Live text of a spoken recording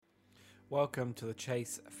Welcome to the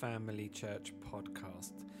Chase Family Church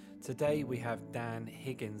podcast. Today we have Dan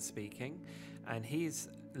Higgins speaking, and he's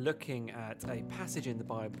looking at a passage in the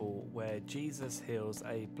Bible where Jesus heals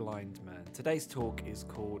a blind man. Today's talk is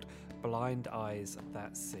called Blind Eyes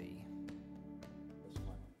That See. That's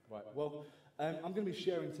fine. Right, well, I'm going to be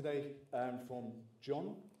sharing today from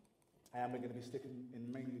John, and we're going to be sticking in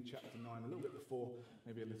mainly chapter 9, a little bit before,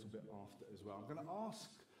 maybe a little bit after as well. I'm going to ask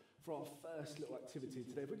for our first little activity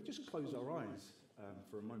today, if we could just close our eyes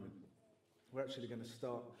for a moment. We're actually going to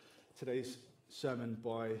start today's sermon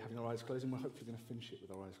by having our eyes closed, and we're hopefully going to finish it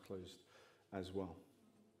with our eyes closed as well.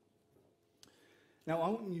 Now, I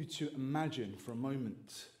want you to imagine for a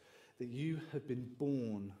moment that you have been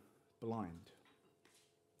born blind.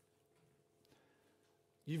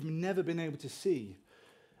 You've never been able to see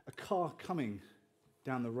a car coming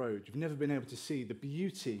down the road. You've never been able to see the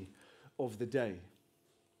beauty of the day.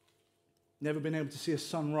 Never been able to see a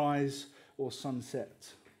sunrise or sunset.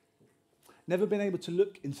 Never been able to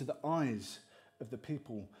look into the eyes of the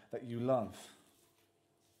people that you love.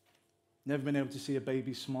 Never been able to see a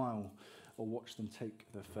baby smile or watch them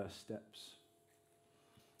take their first steps.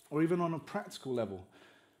 Or even on a practical level,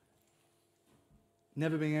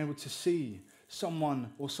 never being able to see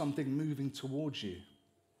someone or something moving towards you,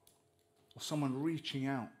 or someone reaching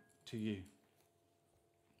out to you.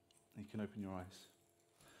 You can open your eyes.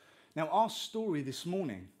 Now, our story this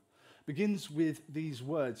morning begins with these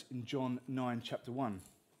words in John 9, chapter 1.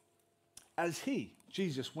 As he,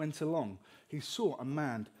 Jesus, went along, he saw a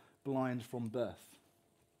man blind from birth.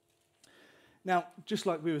 Now, just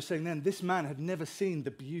like we were saying then, this man had never seen the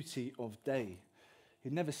beauty of day.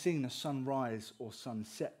 He'd never seen a sunrise or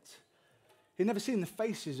sunset. He'd never seen the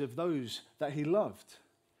faces of those that he loved.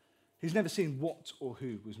 He's never seen what or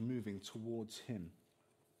who was moving towards him.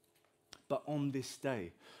 But on this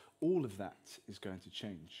day, all of that is going to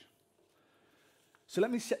change. So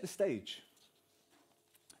let me set the stage.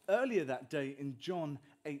 Earlier that day in John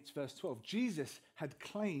 8, verse 12, Jesus had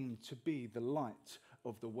claimed to be the light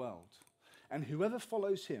of the world. And whoever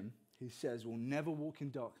follows him, he says, will never walk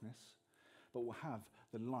in darkness, but will have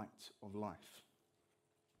the light of life.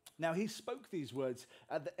 Now, he spoke these words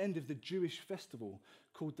at the end of the Jewish festival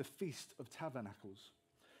called the Feast of Tabernacles.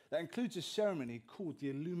 That includes a ceremony called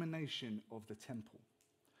the illumination of the temple.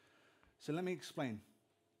 So let me explain.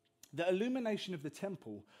 The illumination of the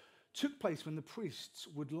temple took place when the priests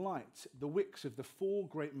would light the wicks of the 4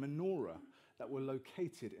 great menorah that were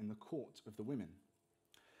located in the court of the women.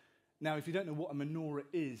 Now, if you don't know what a menorah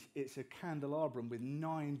is, it's a candelabrum with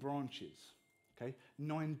 9 branches, okay?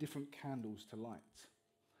 9 different candles to light.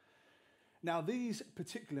 Now, these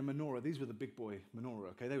particular menorah, these were the big boy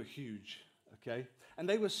menorah, okay? They were huge, okay? And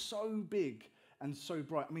they were so big and so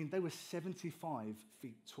bright. I mean, they were 75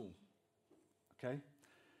 feet tall. Okay?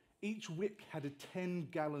 Each wick had a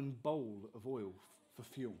 10-gallon bowl of oil for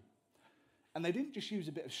fuel. And they didn't just use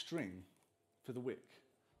a bit of string for the wick.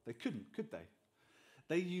 They couldn't, could they?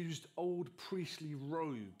 They used old priestly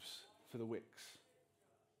robes for the wicks.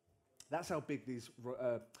 That's how big these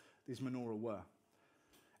menorah were.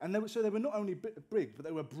 And they were not only big, but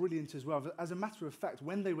they were brilliant as well. As a matter of fact,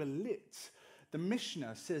 when they were lit, the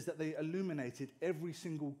Mishnah says that they illuminated every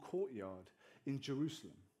single courtyard in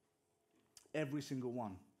Jerusalem. Every single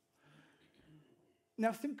one.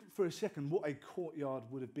 Now think for a second what a courtyard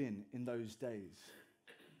would have been in those days.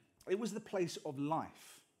 It was the place of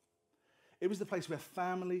life. It was the place where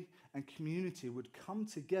family and community would come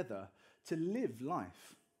together to live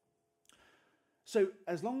life. So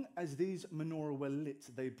as long as these menorah were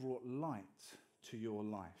lit, they brought light to your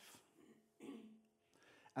life.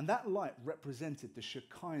 And that light represented the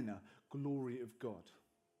Shekinah glory of God,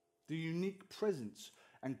 the unique presence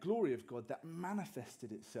and glory of God that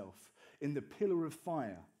manifested itself in the pillar of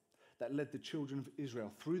fire that led the children of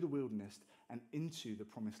Israel through the wilderness and into the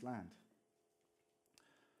promised land.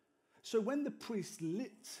 So when the priest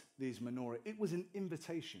lit these menorah, it was an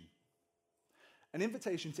invitation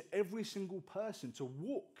to every single person to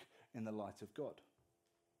walk in the light of God.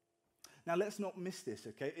 Now let's not miss this,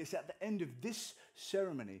 okay? It's at the end of this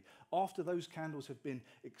ceremony, after those candles have been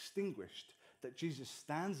extinguished, that Jesus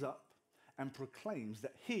stands up and proclaims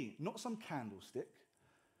that he, not some candlestick,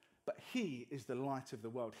 but he is the light of the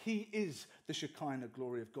world. He is the Shekinah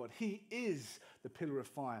glory of God. He is the pillar of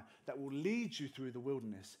fire that will lead you through the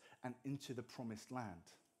wilderness and into the promised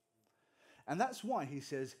land. And that's why he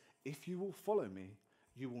says, if you will follow me,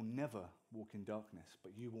 you will never walk in darkness,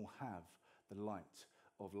 but you will have the light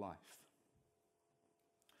of life.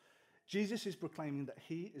 Jesus is proclaiming that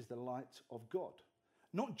he is the light of God,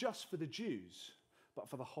 not just for the Jews, but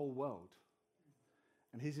for the whole world.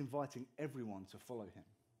 And he's inviting everyone to follow him.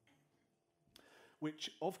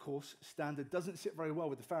 which, of course, standard doesn't sit very well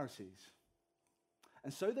with the Pharisees.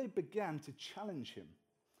 And so they began to challenge him.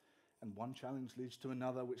 And one challenge leads to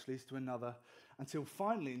another, which leads to another, until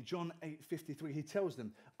finally in John 8:53, he tells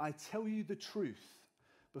them, I tell you the truth,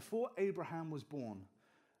 before Abraham was born,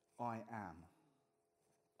 I am.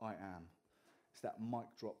 I am. It's that mic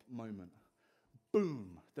drop moment.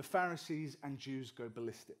 Boom, the Pharisees and Jews go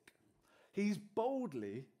ballistic. He's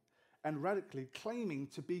boldly and radically claiming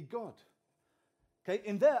to be God. Okay,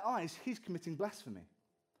 in their eyes, he's committing blasphemy.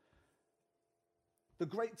 The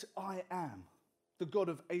great I am, the God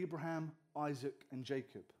of Abraham, Isaac, and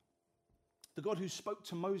Jacob. The God who spoke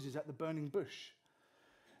to Moses at the burning bush.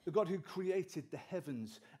 The God who created the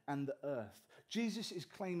heavens and the earth. Jesus is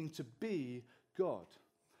claiming to be God.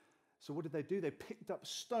 So what did they do? They picked up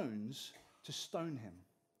stones to stone him.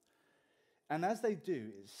 And as they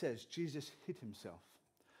do, it says Jesus hid himself,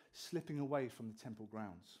 slipping away from the temple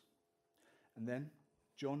grounds. And then,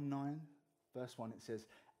 John 9, verse 1, it says,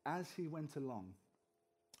 as he went along,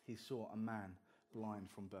 he saw a man blind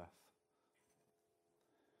from birth.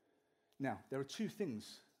 Now, there are two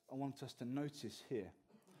things I want us to notice here.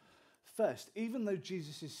 First, even though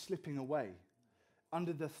Jesus is slipping away,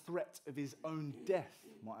 under the threat of his own death,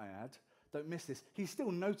 might I add, don't miss this, he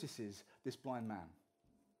still notices this blind man.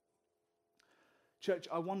 Church,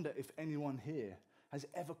 I wonder if anyone here has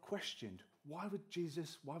ever questioned, why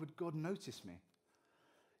would God notice me?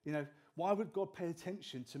 You know, why would God pay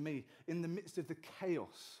attention to me in the midst of the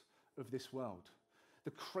chaos of this world,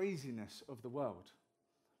 the craziness of the world?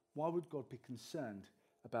 Why would God be concerned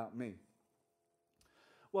about me?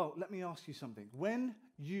 Well, let me ask you something. When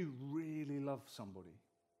you really love somebody,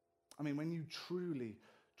 when you truly,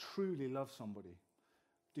 truly love somebody,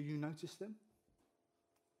 do you notice them?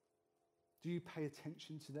 Do you pay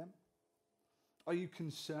attention to them? Are you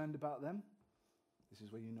concerned about them? This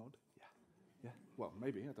is where you nod. Yeah. Well,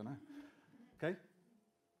 maybe, I don't know. Okay?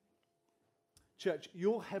 Church,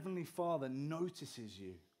 your Heavenly Father notices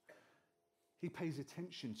you. He pays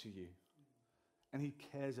attention to you. And he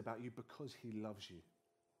cares about you because he loves you.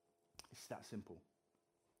 It's that simple.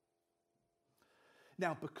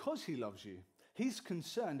 Now, because he loves you, he's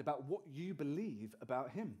concerned about what you believe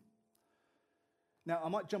about him. Now, I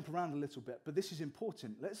might jump around a little bit, but this is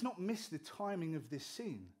important. Let's not miss the timing of this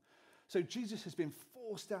scene. So Jesus has been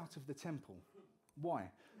forced out of the temple.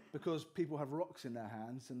 Why? Because people have rocks in their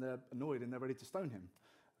hands and they're annoyed and they're ready to stone him.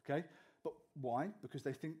 Okay? But why? Because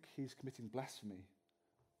they think he's committing blasphemy.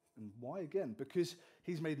 And why again? Because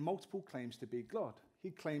he's made multiple claims to be God.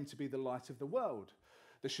 He claimed to be the light of the world,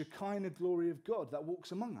 the Shekinah glory of God that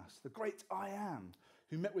walks among us, the great I am,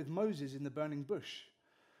 who met with Moses in the burning bush.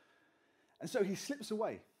 And so he slips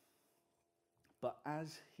away. But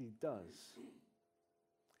as he does,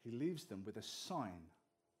 he leaves them with a sign,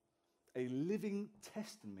 a living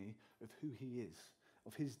testimony of who he is,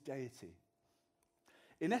 of his deity.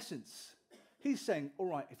 In essence, he's saying, all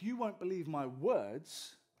right, if you won't believe my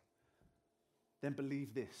words, then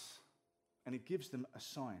believe this. And he gives them a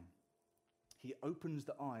sign. He opens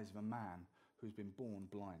the eyes of a man who's been born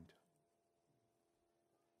blind.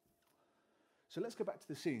 So let's go back to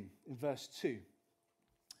the scene in verse 2.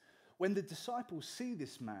 When the disciples see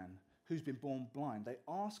this man who's been born blind, they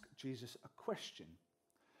ask Jesus a question.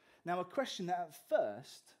 Now, a question that at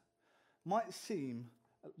first might seem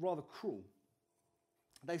rather cruel.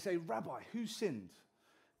 They say, Rabbi, who sinned?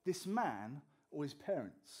 This man or his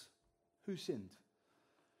parents? Who sinned?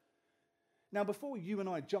 Now, before you and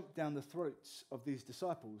I jump down the throats of these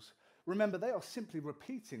disciples, remember they are simply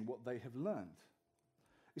repeating what they have learned.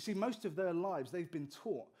 You see, most of their lives they've been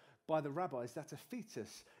taught by the rabbis that a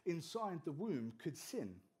fetus inside the womb could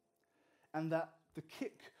sin, and that the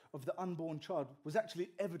kick of the unborn child was actually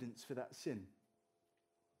evidence for that sin.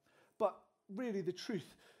 But really the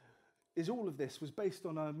truth is all of this was based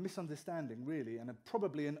on a misunderstanding, really, and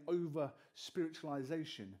probably an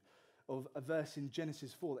over-spiritualization of a verse in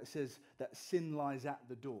Genesis 4 that says that sin lies at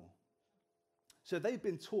the door. So they've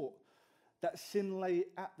been taught that sin lay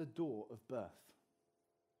at the door of birth.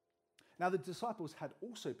 Now, the disciples had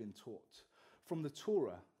also been taught from the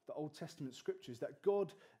Torah, the Old Testament scriptures, that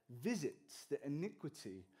God visits the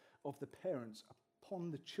iniquity of the parents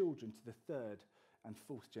upon the children to the third and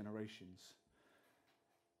fourth generations.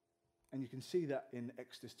 And you can see that in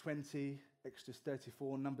Exodus 20, Exodus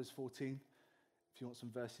 34, Numbers 14, if you want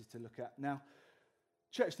some verses to look at. Now,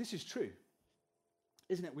 church, this is true,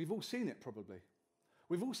 isn't it? We've all seen it probably.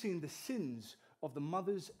 We've all seen the sins of the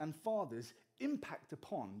mothers and fathers impact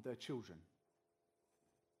upon their children.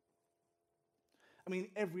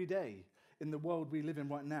 Every day in the world we live in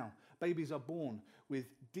right now, Babies are born with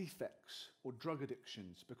defects or drug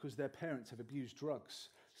addictions because their parents have abused drugs,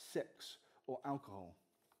 sex, or alcohol.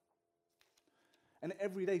 And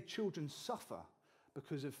every day children suffer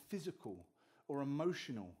because of physical or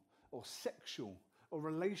emotional or sexual or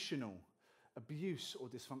relational abuse or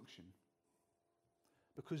dysfunction,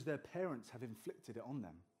 because their parents have inflicted it on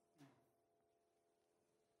them.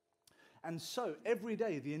 And so every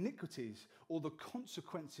day the iniquities or the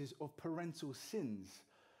consequences of parental sins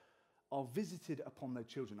are visited upon their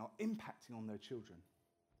children, are impacting on their children.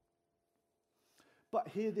 But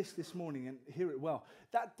hear this morning, and hear it well.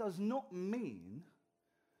 That does not mean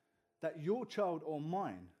that your child or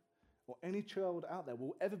mine or any child out there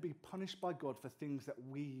will ever be punished by God for things that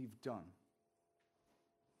we've done.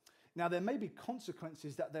 Now, there may be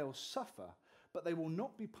consequences that they'll suffer, but they will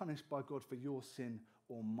not be punished by God for your sin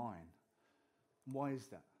or mine. Why is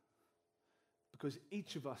that? Because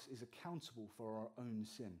each of us is accountable for our own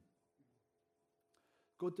sin.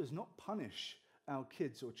 God does not punish our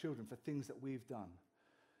kids or children for things that we've done.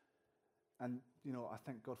 And, I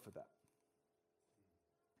thank God for that.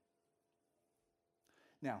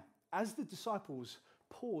 Now, as the disciples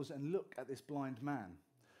pause and look at this blind man,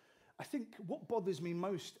 I think what bothers me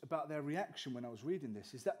most about their reaction when I was reading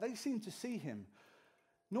this is that they seem to see him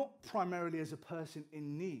not primarily as a person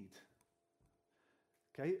in need,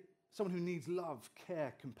 okay, someone who needs love,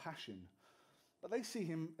 care, compassion, but they see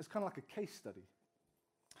him as kind of like a case study,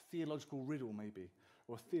 a theological riddle maybe,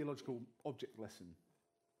 or a theological object lesson.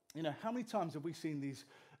 How many times have we seen these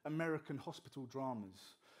American hospital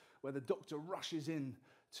dramas where the doctor rushes in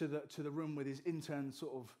to the room with his intern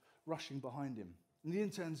sort of rushing behind him? And the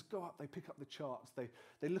interns go up, they pick up the charts,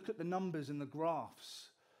 they look at the numbers and the graphs,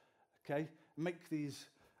 okay, make these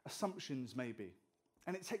assumptions maybe.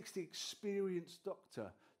 And it takes the experienced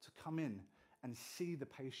doctor to come in and see the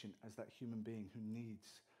patient as that human being who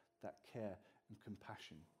needs that care and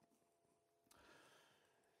compassion.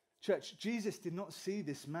 Church, Jesus did not see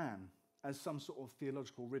this man as some sort of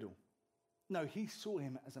theological riddle. No, he saw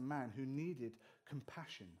him as a man who needed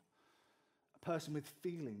compassion, a person with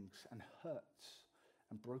feelings and hurts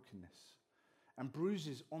and brokenness and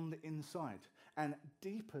bruises on the inside. And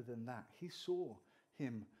deeper than that, he saw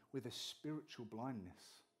him with a spiritual blindness,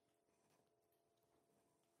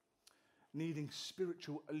 needing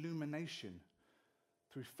spiritual illumination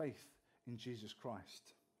through faith in Jesus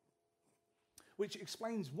Christ. Which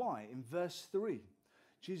explains why, in verse 3,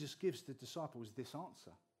 Jesus gives the disciples this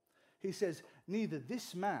answer. He says, neither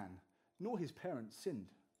this man nor his parents sinned,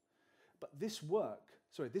 but this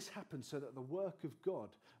happened so that the work of God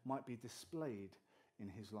might be displayed in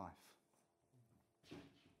his life.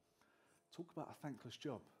 Talk about a thankless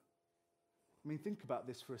job. Think about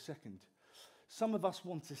this for a second. Some of us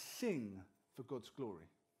want to sing for God's glory.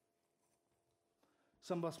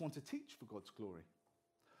 Some of us want to teach for God's glory.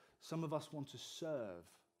 Some of us want to serve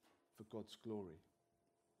for God's glory.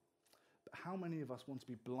 But how many of us want to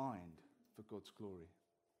be blind for God's glory?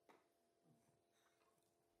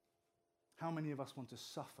 How many of us want to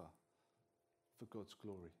suffer for God's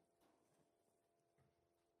glory?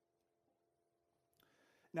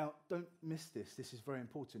 Now, don't miss this. This is very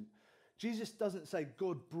important. Jesus doesn't say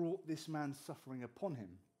God brought this man's suffering upon him.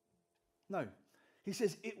 No. He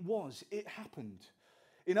says it happened.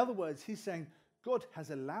 In other words, he's saying God has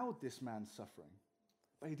allowed this man's suffering,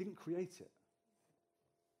 but he didn't create it.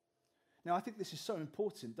 Now, I think this is so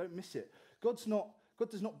important. Don't miss it. God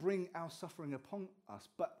does not bring our suffering upon us,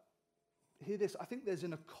 but hear this. I think there's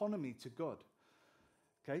an economy to God.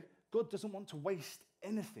 Okay? God doesn't want to waste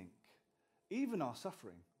anything, even our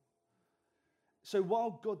suffering. So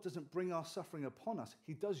while God doesn't bring our suffering upon us,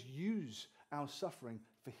 he does use our suffering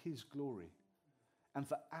for his glory and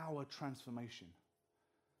for our transformation.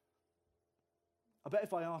 I bet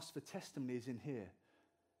if I asked for testimonies in here,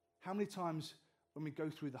 how many times when we go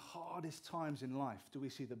through the hardest times in life do we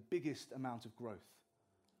see the biggest amount of growth?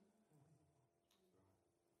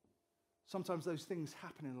 Sometimes those things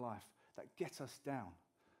happen in life that get us down.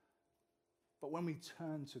 But when we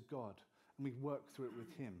turn to God and we work through it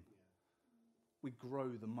with him, we grow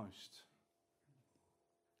the most.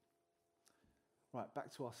 Right,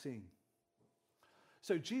 back to our scene.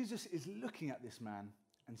 So Jesus is looking at this man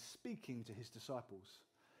and speaking to his disciples.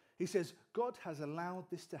 He says, God has allowed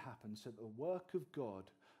this to happen so that the work of God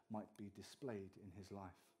might be displayed in his life.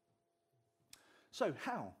 So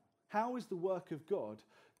how? How is the work of God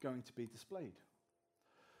going to be displayed?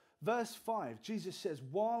 Verse 5, Jesus says,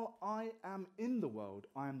 while I am in the world,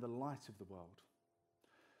 I am the light of the world.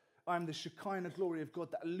 I am the Shekinah glory of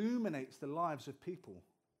God that illuminates the lives of people.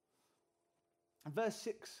 And verse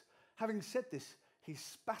 6, having said this, he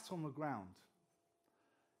spat on the ground.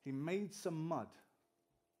 he made some mud,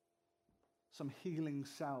 some healing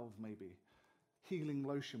salve maybe, healing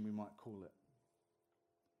lotion we might call it.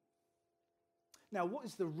 Now, what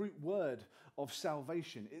is the root word of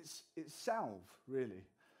salvation? It's salve, really.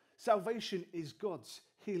 Salvation is God's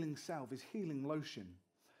healing salve, his healing lotion.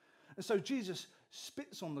 And so Jesus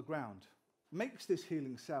spits on the ground, makes this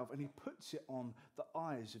healing salve, and he puts it on the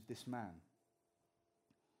eyes of this man.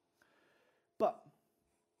 But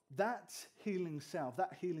that healing salve,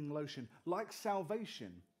 that healing lotion, like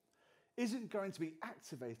salvation, isn't going to be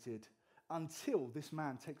activated until this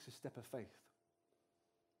man takes a step of faith.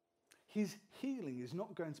 His healing is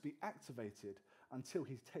not going to be activated until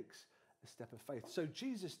he takes a step of faith. So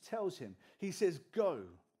Jesus tells him, he says, go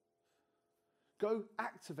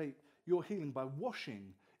activate your healing by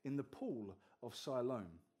washing in the pool of Siloam.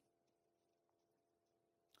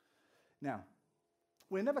 Now,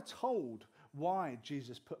 we're never told why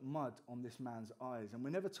Jesus put mud on this man's eyes, and we're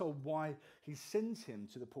never told why he sends him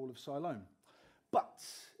to the pool of Siloam. But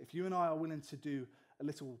if you and I are willing to do a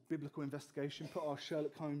little biblical investigation, put our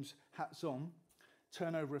Sherlock Holmes hats on,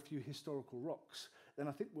 turn over a few historical rocks, then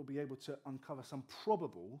I think we'll be able to uncover some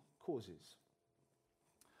probable causes.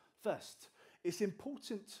 First, it's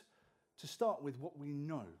important to start with what we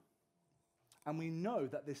know. And we know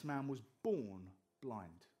that this man was born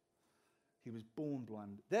blind. He was born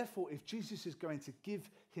blind. Therefore, if Jesus is going to give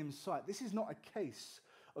him sight, this is not a case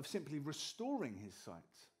of simply restoring his sight,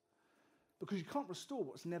 because you can't restore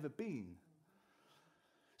what's never been.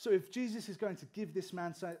 So if Jesus is going to give this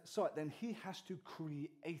man sight, then he has to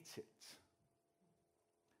create it.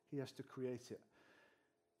 He has to create it.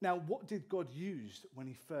 Now, what did God use when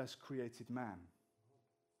he first created man?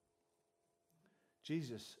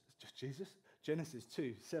 Genesis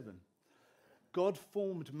 2:7. God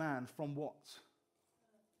formed man from what?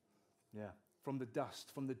 Yeah, from the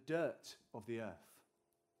dust, from the dirt of the earth.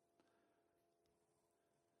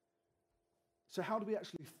 So how do we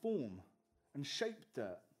actually form and shape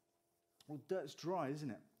dirt? Well, dirt's dry, isn't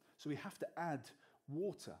it? So we have to add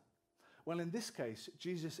water. Well, in this case,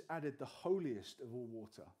 Jesus added the holiest of all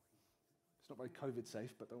water. It's not very COVID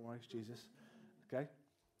safe, but don't worry, it's Jesus. Okay?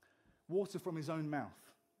 Water from his own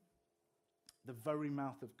mouth, the very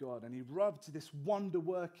mouth of God. And he rubbed this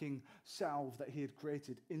wonder-working salve that he had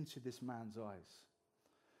created into this man's eyes.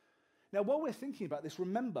 Now, while we're thinking about this,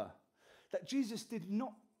 remember that Jesus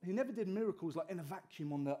he never did miracles like in a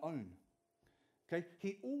vacuum on their own. Okay?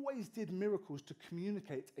 He always did miracles to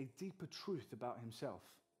communicate a deeper truth about himself.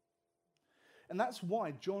 And that's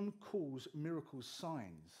why John calls miracles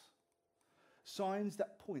signs. Signs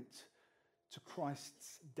that point to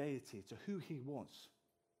Christ's deity, to who he was.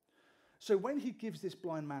 So when he gives this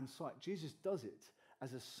blind man sight, Jesus does it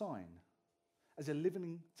as a sign, as a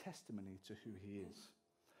living testimony to who he is.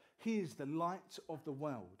 He is the light of the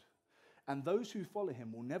world, and those who follow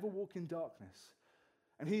him will never walk in darkness.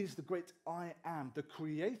 And he is the great I am, the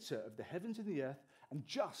creator of the heavens and the earth, and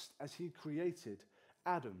just as he created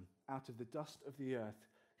Adam out of the dust of the earth,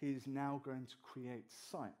 he is now going to create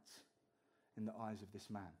sight in the eyes of this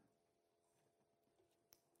man.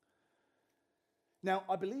 Now,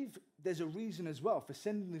 I believe there's a reason as well for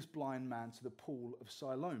sending this blind man to the pool of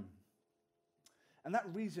Siloam. And that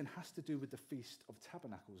reason has to do with the Feast of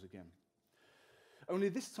Tabernacles again. Only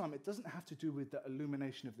this time it doesn't have to do with the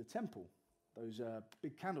illumination of the temple, those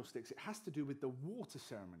big candlesticks. It has to do with the water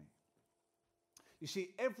ceremony. You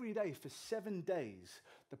see, every day for 7 days,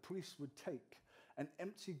 the priest would take an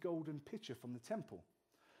empty golden pitcher from the temple,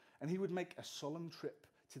 and he would make a solemn trip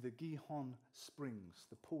to the Gihon Springs,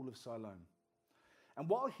 the pool of Siloam. And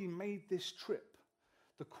while he made this trip,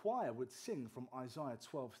 the choir would sing from Isaiah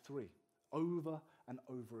 12:3 over and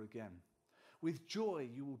over again. With joy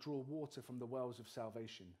you will draw water from the wells of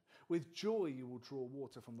salvation. With joy you will draw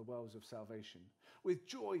water from the wells of salvation. With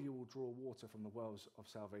joy you will draw water from the wells of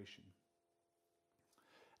salvation.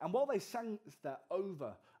 And while they sang that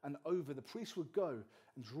over and over, the priest would go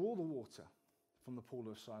and draw the water from the pool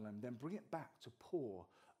of Siloam, then bring it back to pour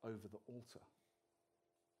over the altar.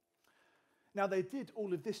 Now, they did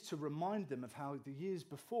all of this to remind them of how the years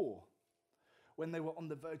before, when they were on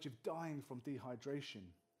the verge of dying from dehydration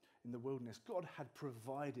in the wilderness, God had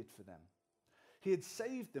provided for them. He had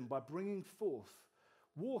saved them by bringing forth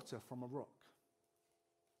water from a rock.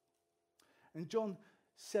 And John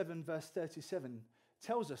 7, verse 37,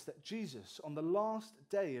 tells us that Jesus, on the last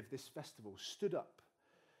day of this festival, stood up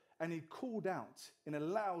and he called out in a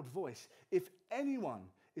loud voice, "If anyone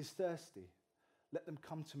is thirsty, let them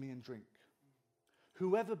come to me and drink.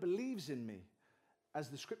 Whoever believes in me, as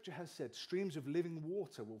the scripture has said, streams of living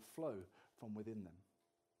water will flow from within them."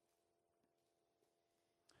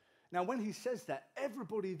 Now, when he says that,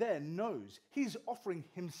 everybody there knows he's offering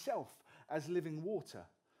himself as living water,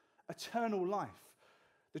 eternal life,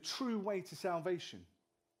 the true way to salvation.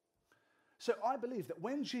 So I believe that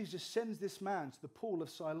when Jesus sends this man to the pool of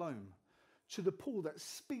Siloam, to the pool that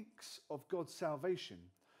speaks of God's salvation,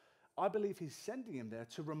 I believe he's sending him there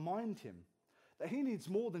to remind him that he needs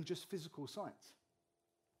more than just physical sight.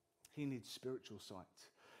 He needs spiritual sight.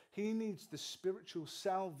 He needs the spiritual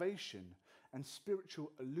salvation and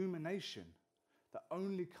spiritual illumination that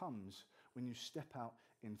only comes when you step out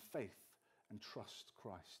in faith and trust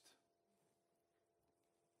Christ.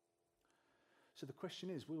 So the question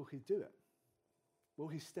is, will he do it? Will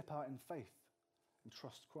he step out in faith and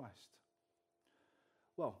trust Christ?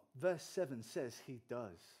 Well, verse 7 says he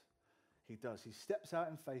does. He does. He steps out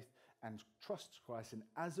in faith and trusts Christ, and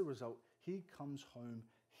as a result, he comes home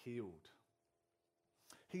healed.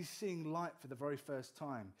 He's seeing light for the very first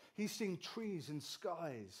time. He's seeing trees and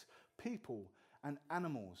skies, people and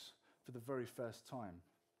animals for the very first time.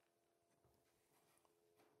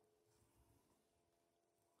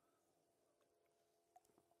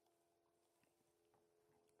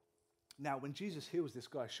 Now, when Jesus heals this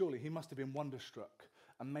guy, surely he must have been wonderstruck,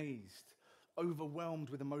 amazed, overwhelmed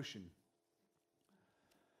with emotion.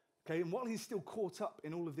 Okay, and while he's still caught up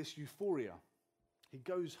in all of this euphoria, he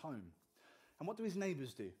goes home. And what do his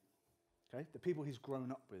neighbors do? Okay, the people he's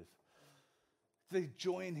grown up with. Do they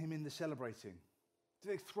join him in the celebrating? Do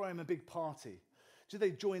they throw him a big party? Do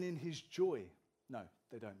they join in his joy? No,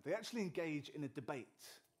 they don't. They actually engage in a debate.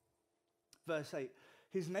 Verse 8,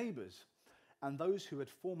 his neighbors and those who had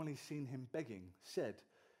formerly seen him begging said,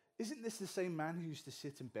 "Isn't this the same man who used to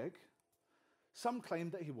sit and beg?" Some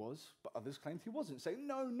claimed that he was, but others claimed he wasn't, saying,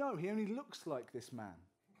 No, he only looks like this man.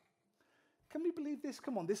 Can we believe this?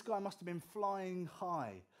 Come on, this guy must have been flying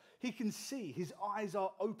high. He can see, his eyes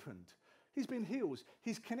are opened. He's been healed.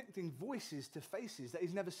 He's connecting voices to faces that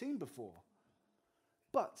he's never seen before.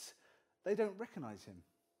 But they don't recognize him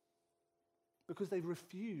because they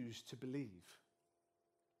refuse to believe.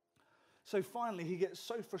 So finally, he gets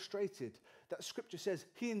so frustrated that Scripture says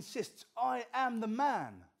he insists, "I am the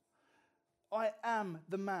man. I am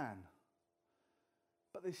the man."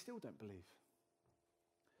 But they still don't believe.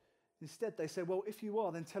 Instead, they say, "Well, if you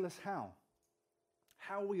are, then tell us how.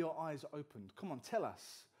 How were your eyes opened? Come on, tell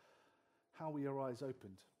us. How were your eyes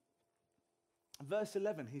opened?" Verse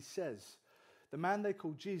 11, he says, the man they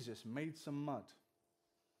called Jesus made some mud.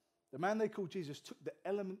 The man they called Jesus took the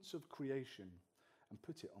elements of creation and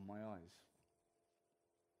put it on my eyes.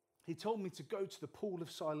 He told me to go to the pool of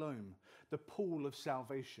Siloam, the pool of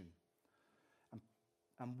salvation,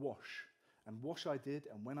 and wash. And wash I did,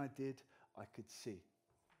 and when I did, I could see.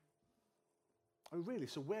 Oh, really?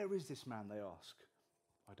 So where is this man, they ask?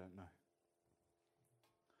 I don't know.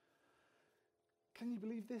 Can you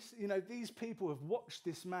believe this? You know, these people have watched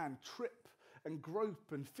this man trip and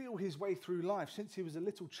grope and feel his way through life since he was a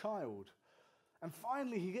little child. And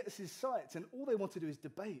finally he gets his sight, and all they want to do is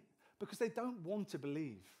debate because they don't want to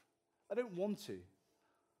believe. They don't want to.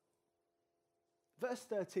 Verse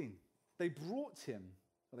 13, they brought him,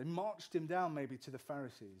 or they marched him down maybe to the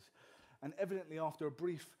Pharisees, and evidently after a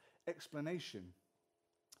brief explanation,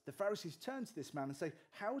 the Pharisees turn to this man and say,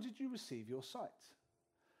 "How did you receive your sight?"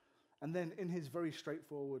 And then in his very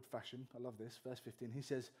straightforward fashion, I love this, verse 15, he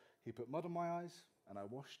says, "He put mud on my eyes, and I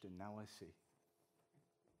washed, and now I see."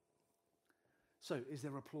 So, is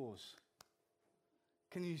there applause?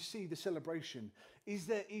 Can you see the celebration? Is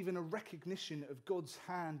there even a recognition of God's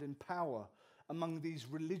hand and power among these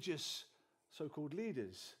religious so-called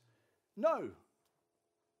leaders? No.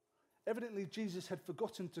 Evidently, Jesus had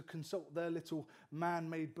forgotten to consult their little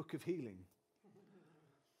man-made book of healing.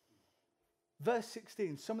 Verse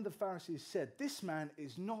 16, some of the Pharisees said, "This man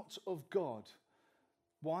is not of God."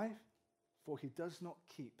 Why? For he does not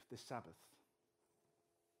keep the Sabbath.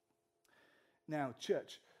 Now,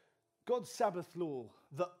 church, God's Sabbath law,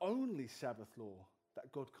 the only Sabbath law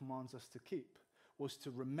that God commands us to keep, was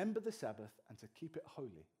to remember the Sabbath and to keep it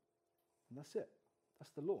holy. And that's it.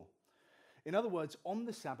 That's the law. In other words, on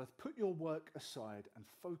the Sabbath, put your work aside and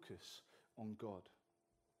focus on God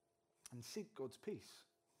and seek God's peace.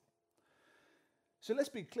 So let's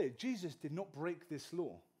be clear, Jesus did not break this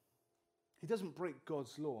law. He doesn't break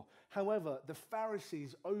God's law. However, the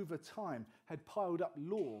Pharisees over time had piled up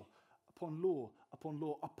law upon law upon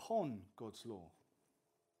law upon God's law.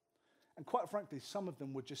 And quite frankly, some of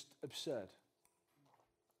them were just absurd.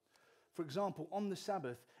 For example, on the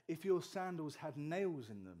Sabbath, if your sandals had nails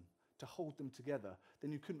in them to hold them together,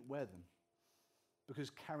 then you couldn't wear them because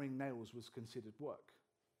carrying nails was considered work.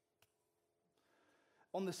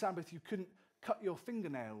 On the Sabbath, you couldn't cut your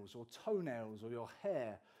fingernails or toenails or your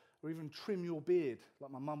hair or even trim your beard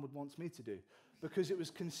like my mum would want me to do, because it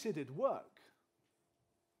was considered work.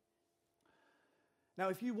 Now,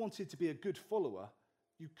 if you wanted to be a good follower,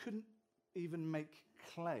 you couldn't even make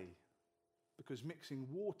clay, because mixing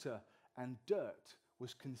water and dirt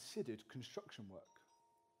was considered construction work.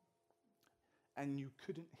 And you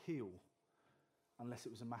couldn't heal unless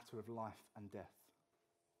it was a matter of life and death.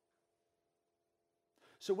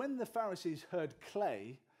 So when the Pharisees heard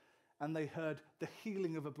clay and they heard the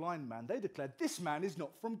healing of a blind man, they declared, "This man is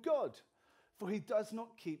not from God, for he does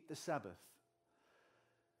not keep the Sabbath."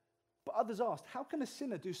 But others asked, "How can a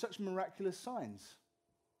sinner do such miraculous signs?"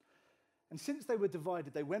 And since they were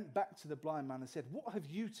divided, they went back to the blind man and said, "What have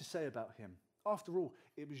you to say about him? After all,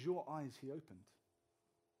 it was your eyes he opened."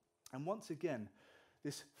 And once again,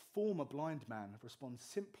 this former blind man responds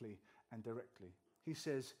simply and directly. He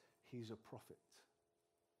says, "He's a prophet.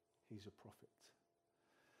 He's a prophet."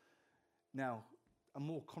 Now, a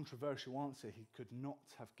more controversial answer he could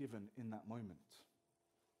not have given in that moment.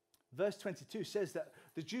 Verse 22 says that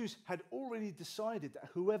the Jews had already decided that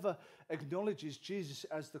whoever acknowledges Jesus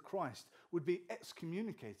as the Christ would be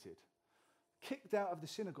excommunicated, kicked out of the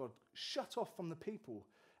synagogue, shut off from the people,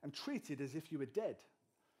 and treated as if you were dead.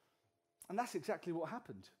 And that's exactly what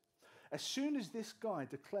happened. As soon as this guy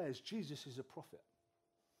declares Jesus is a prophet,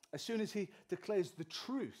 as soon as he declares the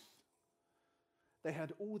truth, they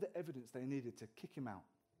had all the evidence they needed to kick him out.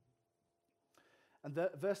 And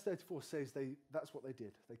verse 34 says that's what they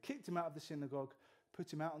did. They kicked him out of the synagogue,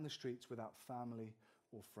 put him out on the streets without family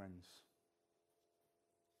or friends.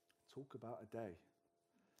 Talk about a day.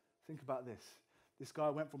 Think about this. This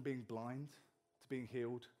guy went from being blind to being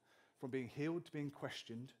healed, from being healed to being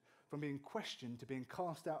questioned, from being questioned to being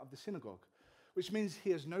cast out of the synagogue, which means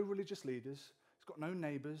he has no religious leaders, he's got no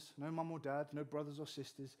neighbours, no mum or dad, no brothers or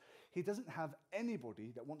sisters. He doesn't have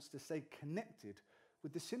anybody that wants to stay connected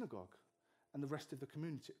with the synagogue and the rest of the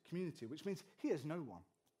community, which means he has no one.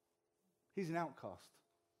 He's an outcast.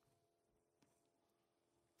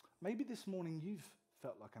 Maybe this morning you've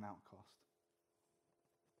felt like an outcast.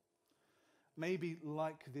 Maybe,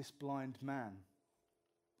 like this blind man,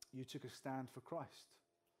 you took a stand for Christ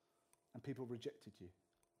and people rejected you.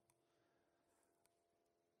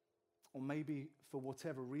 Or maybe, for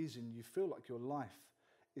whatever reason, you feel like your life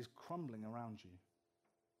is crumbling around you.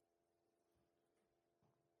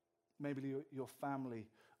 Maybe your family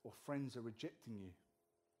or friends are rejecting you.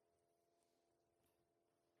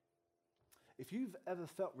 If you've ever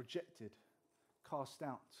felt rejected, cast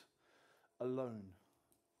out, alone,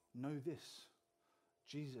 know this: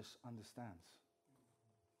 Jesus understands.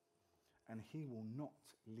 And he will not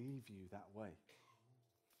leave you that way.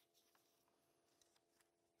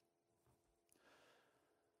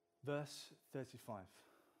 Verse 35.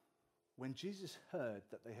 When Jesus heard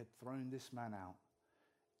that they had thrown this man out,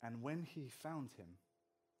 and when he found him,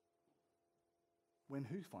 when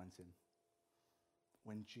who finds him?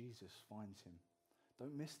 When Jesus finds him.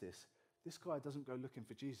 Don't miss this. This guy doesn't go looking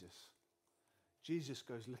for Jesus. Jesus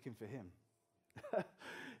goes looking for him.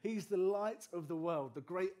 He's the light of the world, the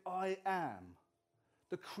great I am,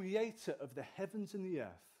 the creator of the heavens and the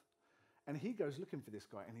earth. And he goes looking for this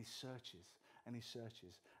guy, and he searches, and he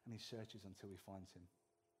searches, and he searches until he finds him.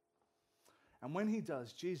 And when he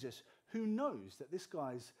does, Jesus, who knows that this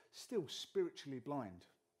guy's still spiritually blind,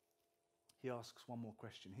 he asks one more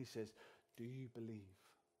question. He says, "Do you believe?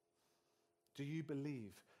 Do you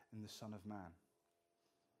believe in the Son of Man?"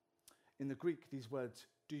 In the Greek, these words,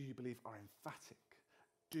 "do you believe," are emphatic.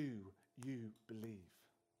 Do you believe?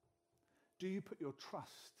 Do you put your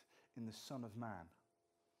trust in the Son of Man?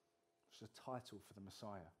 Which is a title for the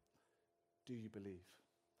Messiah. Do you believe?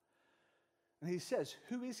 And he says,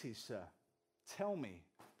 "Who is he, sir? Tell me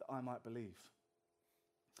that I might believe."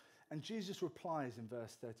 And Jesus replies in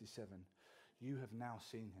verse 37, "You have now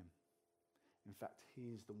seen him. In fact,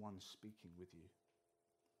 he is the one speaking with you."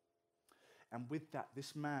 And with that,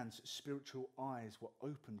 this man's spiritual eyes were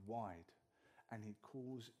opened wide, and he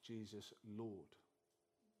calls Jesus Lord.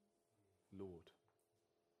 Lord.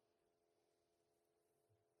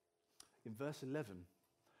 In verse 11,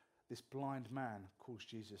 this blind man calls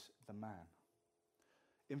Jesus the man.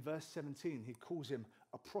 In verse 17, he calls him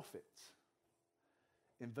a prophet.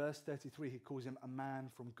 In verse 33, he calls him a man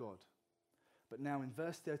from God. But now in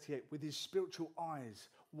verse 38, with his spiritual eyes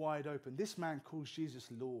wide open, this man calls Jesus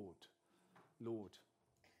Lord. Lord.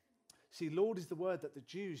 See, Lord is the word that the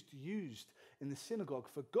Jews used in the synagogue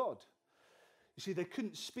for God. You see, they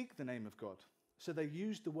couldn't speak the name of God, so they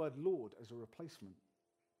used the word Lord as a replacement.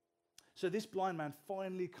 So this blind man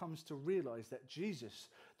finally comes to realize that Jesus,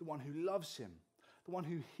 the one who loves him, the one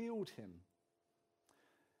who healed him,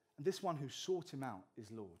 and this one who sought him out,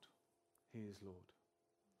 is Lord. He is Lord.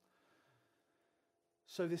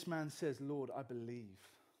 So this man says, Lord, I believe.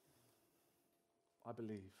 I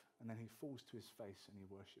believe. And then he falls to his face and he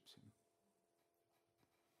worships him.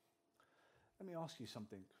 Let me ask you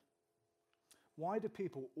something. Why do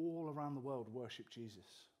people all around the world worship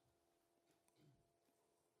Jesus?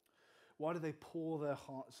 Why do they pour their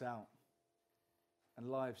hearts out and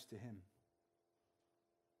lives to him?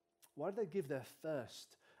 Why do they give their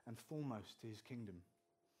first and foremost to his kingdom?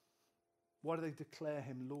 Why do they declare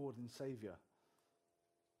him Lord and Saviour?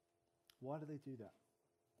 Why do they do that?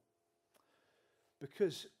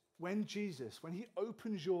 Because when he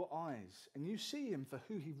opens your eyes and you see him for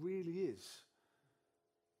who he really is,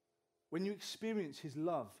 when you experience his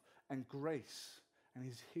love and grace and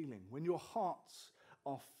his healing, when your hearts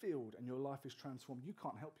are filled and your life is transformed, you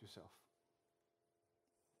can't help yourself.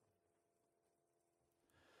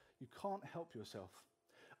 You can't help yourself.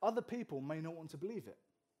 Other people may not want to believe it.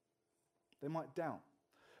 They might doubt.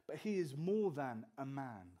 But he is more than a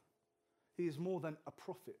man. He is more than a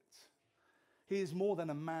prophet. He is more than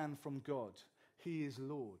a man from God. He is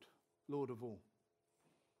Lord, Lord of all.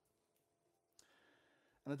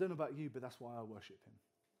 And I don't know about you, but that's why I worship him.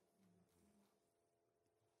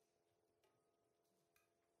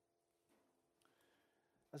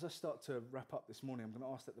 As I start to wrap up this morning, I'm going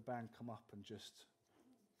to ask that the band come up and just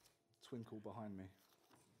twinkle behind me.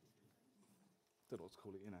 Don't know what to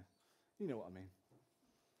call it, you know. You know what I mean.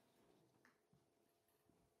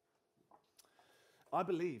 I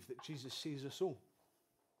believe that Jesus sees us all,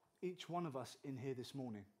 each one of us in here this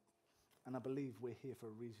morning, and I believe we're here for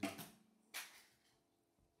a reason.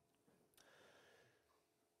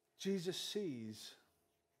 Jesus sees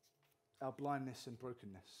our blindness and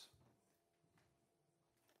brokenness,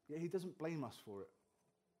 yet he doesn't blame us for it,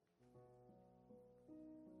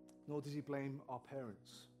 nor does he blame our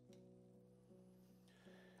parents.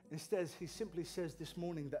 Instead, he simply says this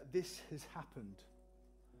morning that this has happened.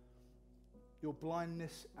 Your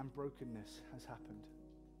blindness and brokenness has happened.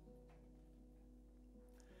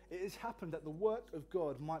 It has happened that the work of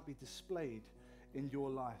God might be displayed in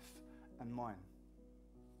your life and mine.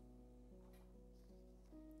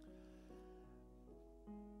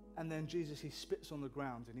 And then Jesus, he spits on the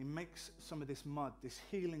ground and he makes some of this mud, this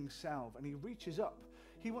healing salve, and he reaches up.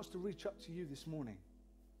 He wants to reach up to you this morning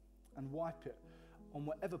and wipe it on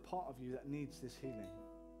whatever part of you that needs this healing.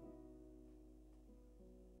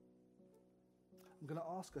 I'm going to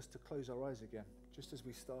ask us to close our eyes again, just as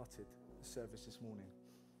we started the service this morning.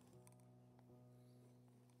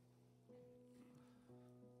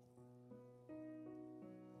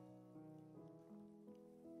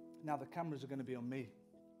 Now the cameras are going to be on me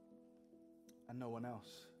and no one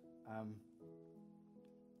else.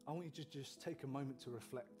 I want you to just take a moment to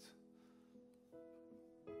reflect.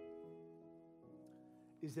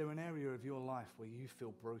 Is there an area of your life where you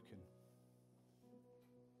feel broken?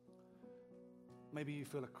 Maybe you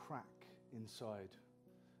feel a crack inside.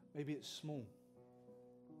 Maybe it's small.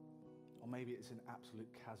 Or maybe it's an absolute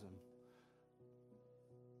chasm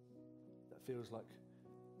that feels like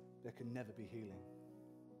there can never be healing.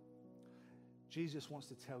 Jesus wants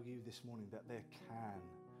to tell you this morning that there can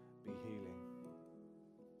be healing.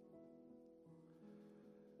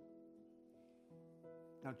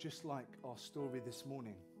 Now, just like our story this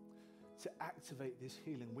morning, to activate this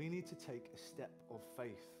healing, we need to take a step of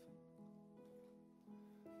faith.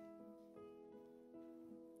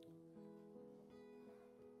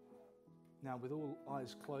 Now, with all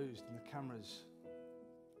eyes closed and the cameras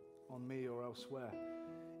on me or elsewhere,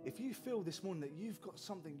 if you feel this morning that you've got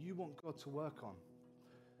something you want God to work on,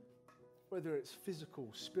 whether it's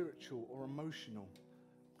physical, spiritual, or emotional,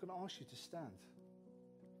 I'm going to ask you to stand.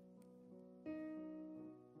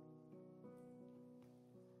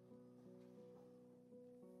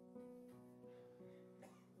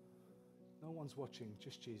 No one's watching,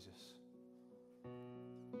 just Jesus.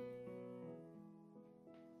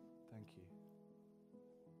 Thank you.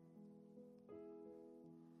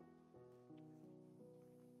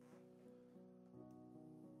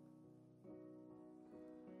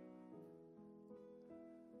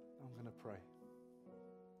 I'm going to pray.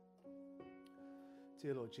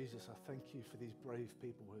 Dear Lord Jesus, I thank you for these brave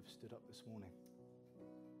people who have stood up this morning.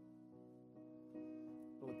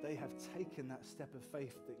 Lord, they have taken that step of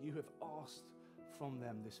faith that you have asked from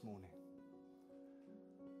them this morning.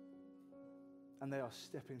 And they are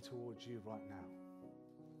stepping towards you right now.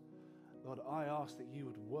 Lord, I ask that you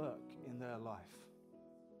would work in their life.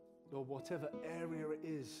 Lord, whatever area it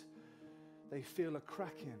is they feel a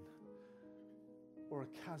crack in or a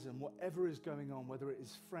chasm, whatever is going on, whether it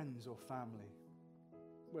is friends or family,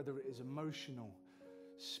 whether it is emotional,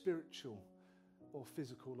 spiritual, or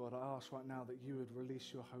physical, Lord, I ask right now that you would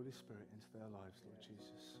release your Holy Spirit into their lives, Lord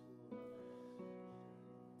Jesus.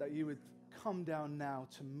 That you would come down now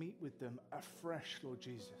to meet with them afresh, Lord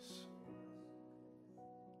Jesus.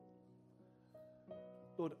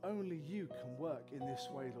 Lord, only you can work in this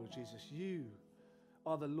way, Lord Jesus. You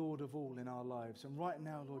are the Lord of all in our lives. And right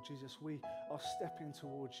now, Lord Jesus, we are stepping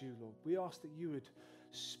towards you, Lord. We ask that you would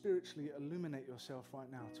spiritually illuminate yourself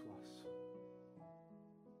right now to us.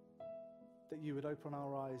 That you would open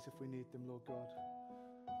our eyes if we need them, Lord God.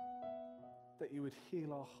 That you would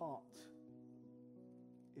heal our heart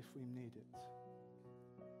if we need it.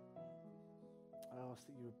 I ask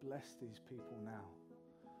that you would bless these people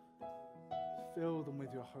now. Fill them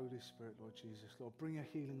with your Holy Spirit, Lord Jesus. Lord, bring a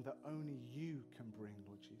healing that only you can bring,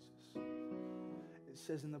 Lord Jesus. It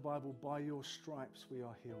says in the Bible, by your stripes we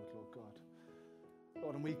are healed, Lord God.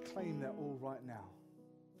 Lord, and we claim that all right now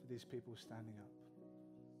for these people standing up.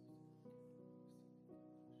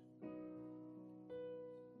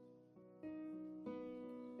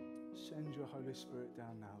 Send your Holy Spirit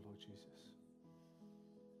down now, Lord Jesus.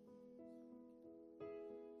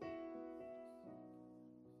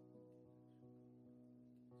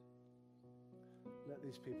 Let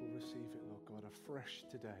these people receive it, Lord God, afresh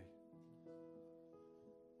today.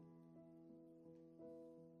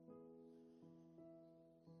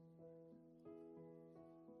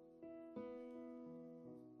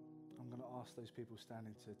 I'm going to ask those people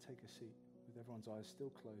standing to take a seat with everyone's eyes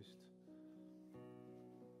still closed.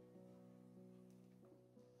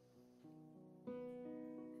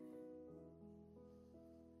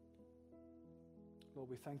 Lord,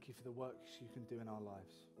 we thank you for the works you can do in our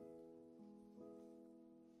lives.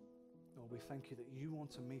 Lord, we thank you that you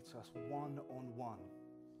want to meet us one-on-one.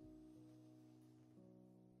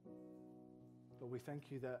 Lord, we thank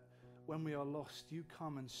you that when we are lost, you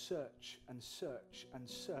come and search and search and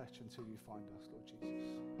search until you find us, Lord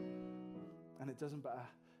Jesus. And it doesn't matter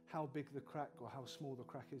how big the crack or how small the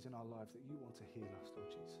crack is in our lives, that you want to heal us, Lord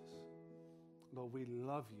Jesus. Lord, we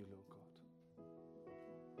love you, Lord God.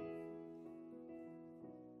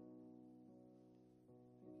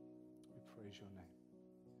 Praise your name.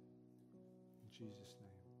 In Jesus'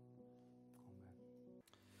 name, amen.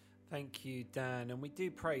 Thank you, Dan. And we do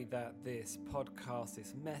pray that this podcast,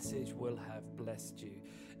 this message will have blessed you.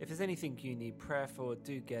 If there's anything you need prayer for,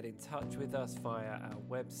 do get in touch with us via our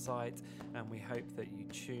website, and we hope that you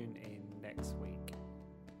tune in next week.